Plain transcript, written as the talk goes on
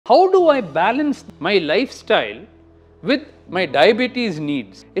How do I balance my lifestyle with my diabetes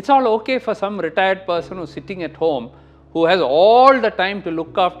needs? It's all okay for some retired person who's sitting at home who has all the time to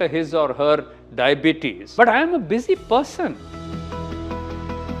look after his or her diabetes. But I am a busy person.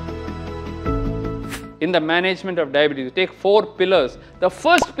 In the management of diabetes, you take 4 pillars. The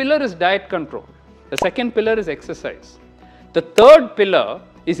first pillar is diet control. The second pillar is exercise. The third pillar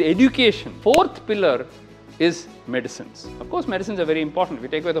is education. Fourth pillar is medicines. Of course, medicines are very important. If you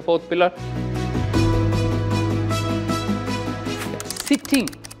take away the fourth pillar, sitting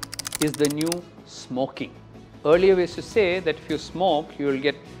is the new smoking. Earlier we used to say that if you smoke, you will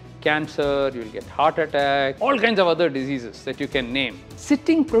get cancer, you will get heart attack, all kinds of other diseases that you can name.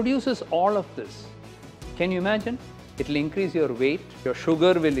 Sitting produces all of this. Can you imagine? It will increase your weight, your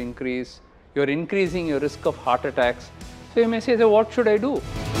sugar will increase, you are increasing your risk of heart attacks. So you may say, so what should I do?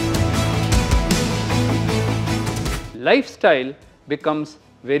 Lifestyle becomes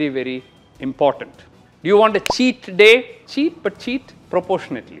very, very important. Do you want a cheat day? Cheat, but cheat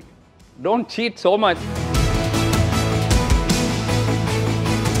proportionately. Don't cheat so much.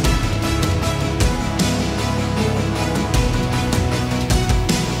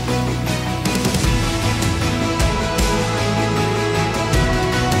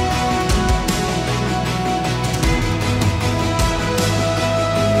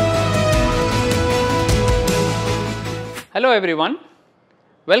 Hello everyone,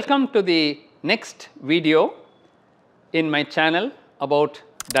 welcome to the next video in my channel about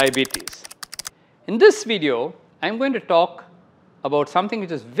diabetes. In this video, I am going to talk about something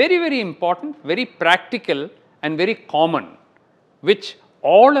which is very, very important, very practical and very common, which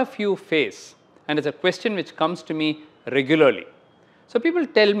all of you face, and it's a question which comes to me regularly. So people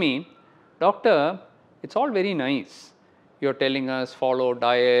tell me, doctor, it's all very nice. You're telling us follow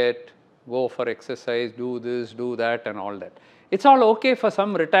diet, go for exercise, do this, do that and all that. It's all okay for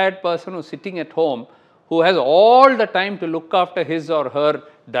some retired person who's sitting at home who has all the time to look after his or her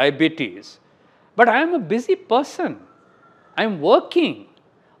diabetes. But I am a busy person. I am working.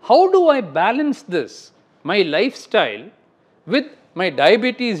 How do I balance this, my lifestyle, with my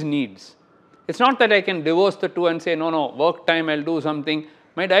diabetes needs? It's not that I can divorce the two and say, no, work time I'll do something.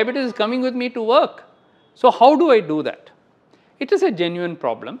 My diabetes is coming with me to work. So how do I do that? It is a genuine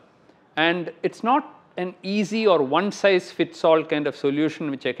problem. And it's not an easy or one size fits all kind of solution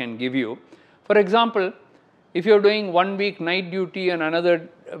which I can give you. For example, if you're doing 1 week night duty and another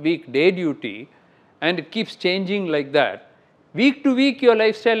week day duty and it keeps changing like that, week to week your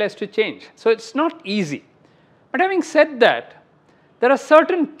lifestyle has to change. So it's not easy. But having said that, there are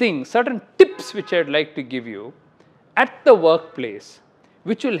certain things, certain tips which I'd like to give you at the workplace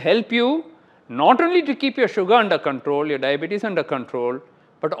which will help you not only to keep your sugar under control, your diabetes under control,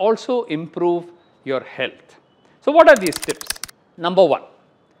 but also improve your health. So what are these tips? Number 1,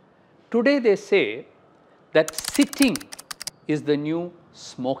 today they say that sitting is the new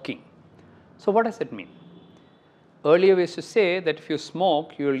smoking. So what does it mean? Earlier we used to say that if you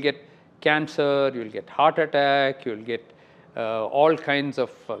smoke, you will get cancer, you will get heart attack, you will get all kinds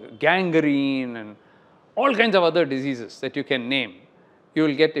of gangrene and all kinds of other diseases that you can name, you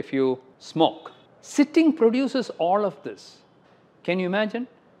will get if you smoke. Sitting produces all of this. Can you imagine?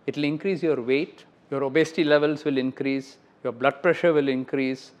 It will increase your weight, your obesity levels will increase, your blood pressure will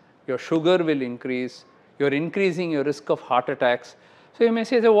increase, your sugar will increase, you are increasing your risk of heart attacks. So you may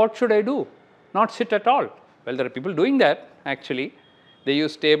say, so what should I do? Not sit at all. Well, there are people doing that actually. They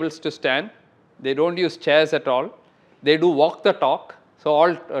use tables to stand, they don't use chairs at all, they do walk the talk. So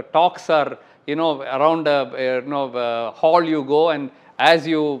all talks are, around a hall you go, and as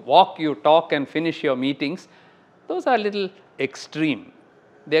you walk, you talk and finish your meetings. Those are a little extreme.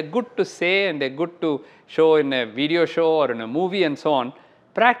 They are good to say and they are good to show in a video show or in a movie and so on.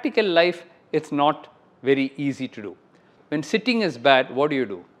 Practical life, it's not very easy to do. When sitting is bad, what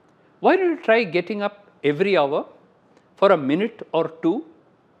do? Why don't you try getting up every hour for a minute or two?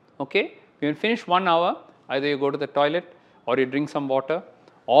 Okay? When you finish 1 hour, either you go to the toilet or you drink some water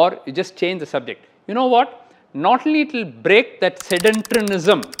or you just change the subject. You know what? Not only it will break that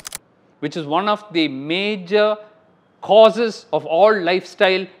sedentarism, which is one of the major causes of all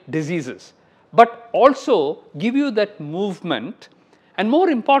lifestyle diseases, but also give you that movement, and more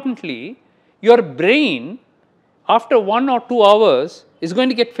importantly, your brain after 1 or 2 hours is going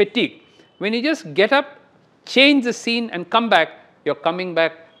to get fatigued. When you just get up, change the scene and come back, you're coming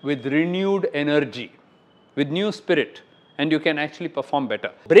back with renewed energy, with new spirit, and you can actually perform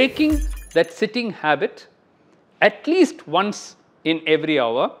better. Breaking that sitting habit at least once in every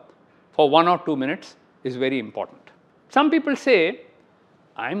hour for 1 or 2 minutes is very important. Some people say,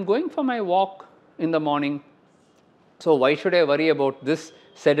 I am going for my walk in the morning, so why should I worry about this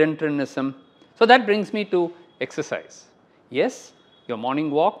sedentarism. So, that brings me to exercise. Yes, your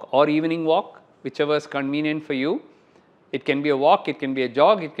morning walk or evening walk, whichever is convenient for you. It can be a walk, it can be a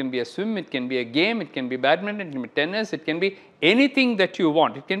jog, it can be a swim, it can be a game, it can be badminton, it can be tennis, it can be anything that you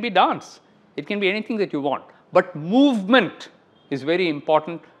want. It can be dance, it can be anything that you want. But movement is very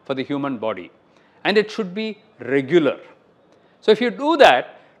important for the human body, and it should be regular. So, if you do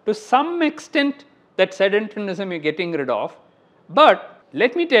that, to some extent that sedentarism you are getting rid of. But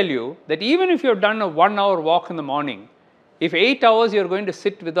let me tell you that even if you have done a 1 hour walk in the morning, if 8 hours you are going to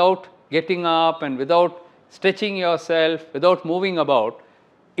sit without getting up and without stretching yourself, without moving about,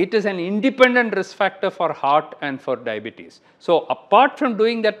 it is an independent risk factor for heart and for diabetes. So, apart from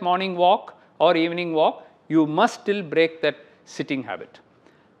doing that morning walk or evening walk, you must still break that sitting habit.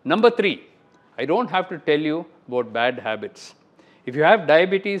 Number 3, I do not have to tell you about bad habits. If you have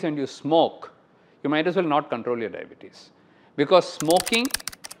diabetes and you smoke, you might as well not control your diabetes, because smoking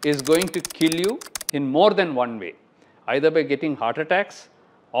is going to kill you in more than one way, either by getting heart attacks,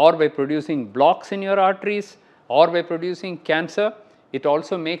 or by producing blocks in your arteries, or by producing cancer. It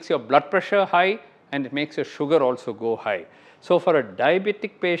also makes your blood pressure high, and it makes your sugar also go high. So, for a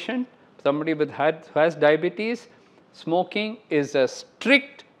diabetic patient, somebody who has diabetes, smoking is a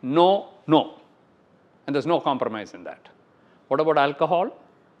strict no, and there is no compromise in that. What about alcohol?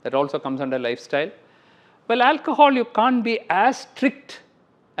 That also comes under lifestyle. Well, alcohol you can't be as strict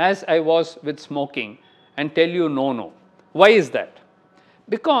as I was with smoking and tell you no. Why is that?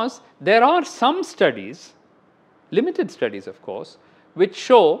 Because there are some studies, limited studies of course, which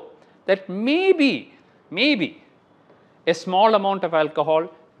show that maybe a small amount of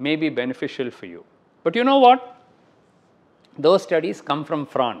alcohol may be beneficial for you. But you know what? Those studies come from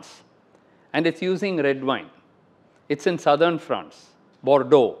France, and it's using red wine. It's in southern France,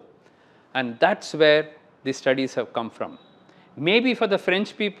 Bordeaux, and that's where the studies have come from. Maybe for the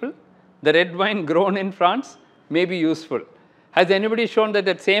French people, the red wine grown in France may be useful. Has anybody shown that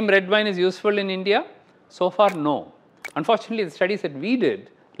that same red wine is useful in India? So far, no. Unfortunately, the studies that we did,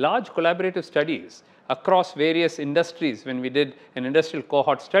 large collaborative studies across various industries, when we did an industrial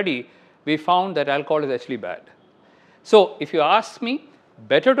cohort study, we found that alcohol is actually bad. So, if you ask me,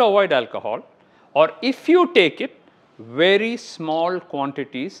 better to avoid alcohol, or if you take it, very small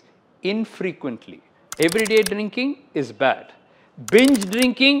quantities infrequently. Everyday drinking is bad. Binge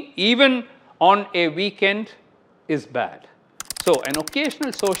drinking even on a weekend is bad. So, an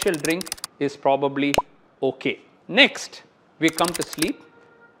occasional social drink is probably okay. Next, we come to sleep.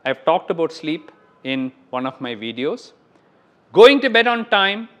 I have talked about sleep in one of my videos. Going to bed on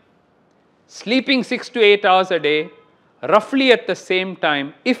time, sleeping 6 to 8 hours a day, roughly at the same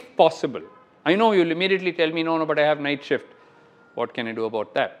time if possible. I know you will immediately tell me, no, but I have night shift. What can I do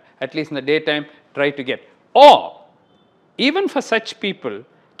about that? At least in the daytime, try to get. Or even for such people,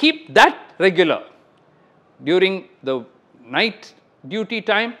 keep that regular. During the night duty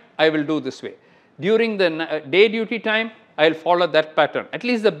time, I will do this way. During the day duty time, I will follow that pattern. At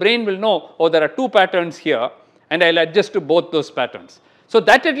least the brain will know, oh, there are 2 patterns here, and I will adjust to both those patterns. So,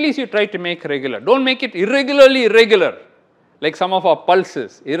 that at least you try to make regular. Do not make it irregularly irregular, like some of our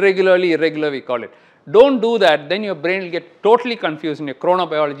pulses, irregularly irregular we call it. Do not do that, then your brain will get totally confused and your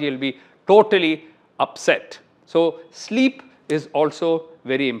chronobiology will be totally upset. So, sleep is also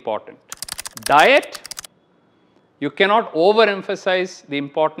very important. Diet, you cannot overemphasize the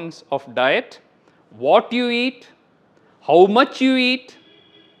importance of diet. What you eat, how much you eat,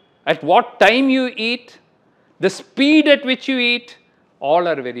 at what time you eat, the speed at which you eat, all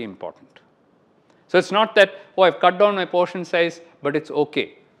are very important. So, it is not that, oh, I have cut down my portion size, but it is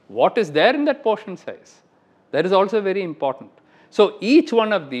okay. What is there in that portion size? That is also very important. So, each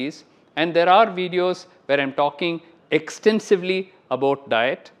one of these, and there are videos where I am talking extensively about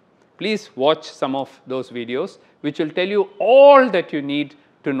diet. Please watch some of those videos, which will tell you all that you need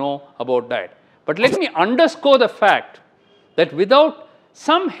to know about diet. But let me underscore the fact that without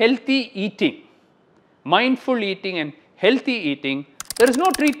some healthy eating, mindful eating and healthy eating, there is no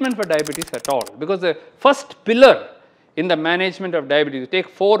treatment for diabetes at all, because the first pillar in the management of diabetes, you take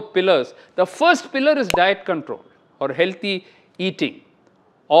 4 pillars, the first pillar is diet control or healthy eating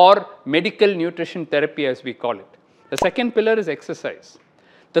or medical nutrition therapy as we call it. The second pillar is exercise.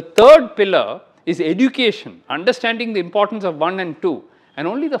 The third pillar is education, understanding the importance of 1 and 2, and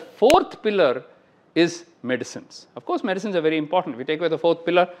only the 4th pillar is medicines. Of course, medicines are very important. If we take away the 4th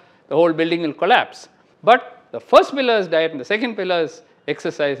pillar, the whole building will collapse. But the first pillar is diet and the second pillar is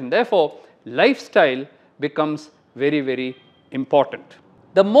exercise, and therefore, lifestyle becomes very, very important.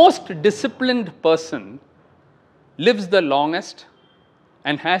 The most disciplined person lives the longest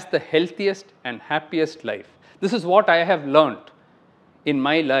and has the healthiest and happiest life. This is what I have learned in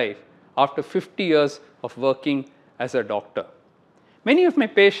my life after 50 years of working as a doctor. Many of my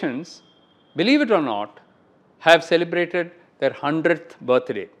patients, believe it or not, have celebrated their 100th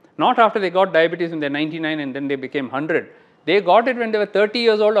birthday. Not after they got diabetes when they were 99 and then they became 100. They got it when they were 30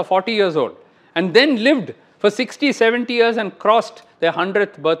 years old or 40 years old and then lived for 60, 70 years and crossed their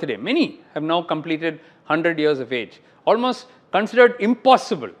 100th birthday. Many have now completed 100 years of age. Almost considered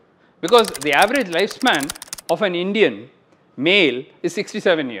impossible because the average lifespan of an Indian male is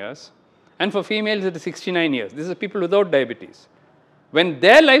 67 years and for females it is 69 years. This is people without diabetes. When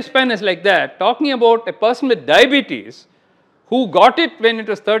their lifespan is like that, talking about a person with diabetes who got it when it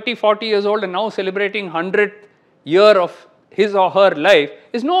was 30, 40 years old and now celebrating 100th year of his or her life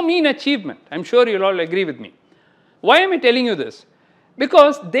is no mean achievement. I am sure you will all agree with me. Why am I telling you this?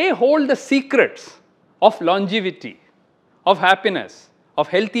 Because they hold the secrets of longevity, of happiness, of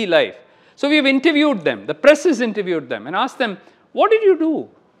healthy life. So we have interviewed them, the press has interviewed them and asked them, what did you do?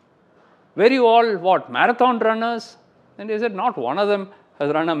 Were you all what, marathon runners? And they said, not one of them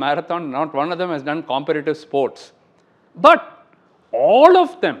has run a marathon, not one of them has done competitive sports. But all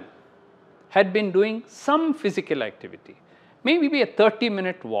of them had been doing some physical activity, maybe a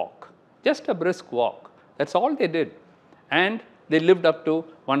 30-minute walk, just a brisk walk. That's all they did. And they lived up to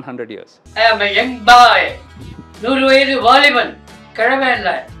 100 years. I am a young boy.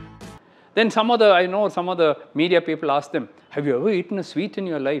 Then I know some of the media people asked them, have you ever eaten a sweet in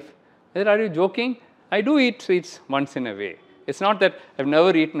your life? I said, are you joking? I do eat sweets once in a way. It's not that I've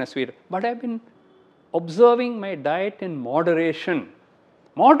never eaten a sweet, but I've been observing my diet in moderation.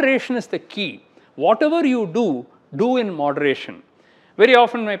 Moderation is the key. Whatever you do, do in moderation. Very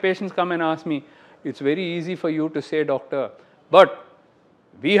often my patients come and ask me, it's very easy for you to say, doctor, but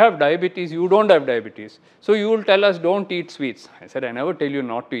we have diabetes, you don't have diabetes. So you will tell us don't eat sweets. I said, I never tell you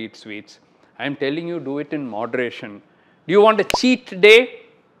not to eat sweets. I am telling you do it in moderation. Do you want a cheat day?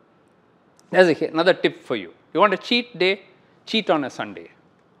 There's another tip for you. You want a cheat day? Cheat on a Sunday.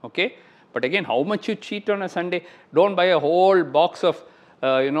 Okay? But again, how much you cheat on a Sunday? Don't buy a whole box of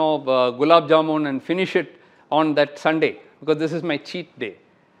gulab jamun and finish it on that Sunday because this is my cheat day.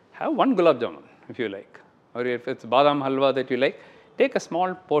 Have one gulab jamun if you like, or if it's badam halwa that you like, take a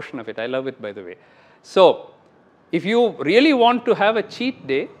small portion of it. I love it, by the way. So if you really want to have a cheat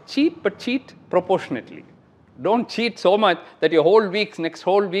day, cheat, but cheat proportionately. Don't cheat so much that your next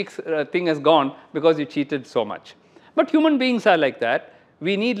whole week's thing is gone because you cheated so much. But human beings are like that.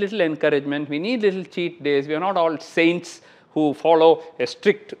 We need little encouragement. We need little cheat days. We are not all saints who follow a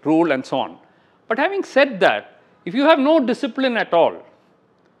strict rule and so on. But having said that, if you have no discipline at all,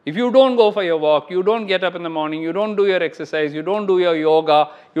 if you don't go for your walk, you don't get up in the morning, you don't do your exercise, you don't do your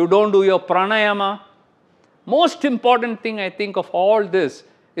yoga, you don't do your pranayama, most important thing I think of all this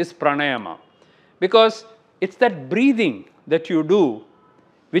is pranayama. Because it's that breathing that you do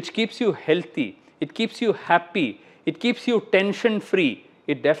which keeps you healthy, it keeps you happy, it keeps you tension free.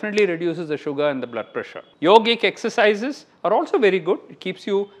 It definitely reduces the sugar and the blood pressure. Yogic exercises are also very good. It keeps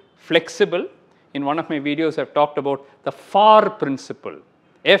you flexible. In one of my videos, I've talked about the FAR principle.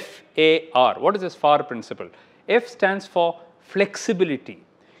 F-A-R. What is this FAR principle? F stands for flexibility.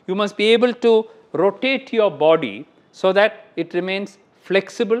 You must be able to rotate your body so that it remains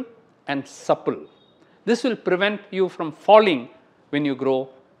flexible and supple. This will prevent you from falling when you grow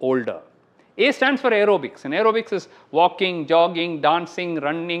older. A stands for aerobics, and aerobics is walking, jogging, dancing,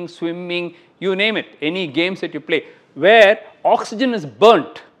 running, swimming, you name it, any games that you play, where oxygen is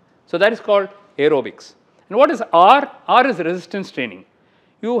burnt. So that is called aerobics. And what is R? R is resistance training.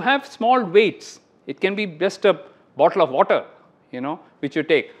 You have small weights. It can be just a bottle of water, which you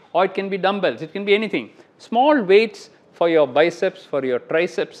take, or it can be dumbbells, it can be anything. Small weights for your biceps, for your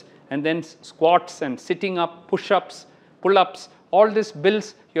triceps, and then squats and sitting up, push-ups, pull-ups. All this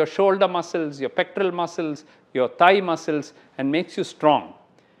builds your shoulder muscles, your pectoral muscles, your thigh muscles, and makes you strong.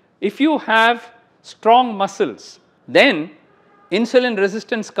 If you have strong muscles, then insulin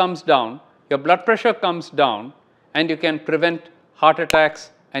resistance comes down, your blood pressure comes down, and you can prevent heart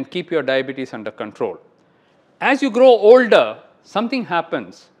attacks and keep your diabetes under control. As you grow older, something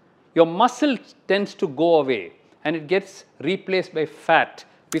happens. Your muscle tends to go away and it gets replaced by fat.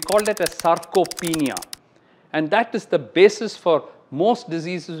 We call that a sarcopenia. And that is the basis for most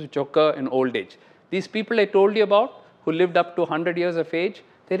diseases which occur in old age. These people I told you about who lived up to 100 years of age,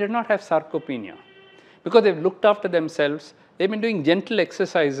 they did not have sarcopenia because they've looked after themselves. They've been doing gentle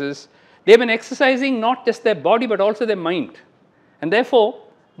exercises. They've been exercising not just their body but also their mind. And therefore,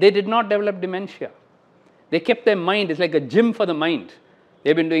 they did not develop dementia. They kept their mind, it's like a gym for the mind.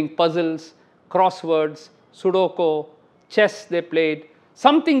 They've been doing puzzles, crosswords, Sudoku, chess they played,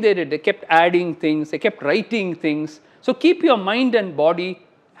 something they did. They kept adding things, they kept writing things. So, keep your mind and body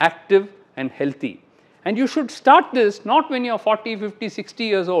active and healthy, and you should start this not when you are 40, 50, 60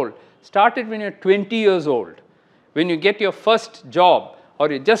 years old. Start it when you are 20 years old, when you get your first job or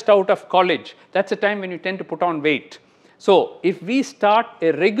you are just out of college. That is the time when you tend to put on weight. So, if we start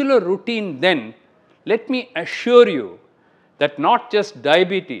a regular routine then, let me assure you that not just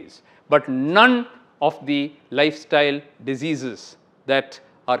diabetes, but none of the lifestyle diseases that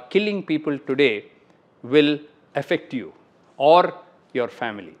are killing people today will affect you or your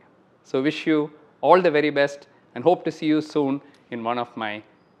family. So, wish you all the very best and hope to see you soon in one of my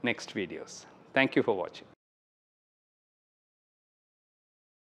next videos. Thank you for watching.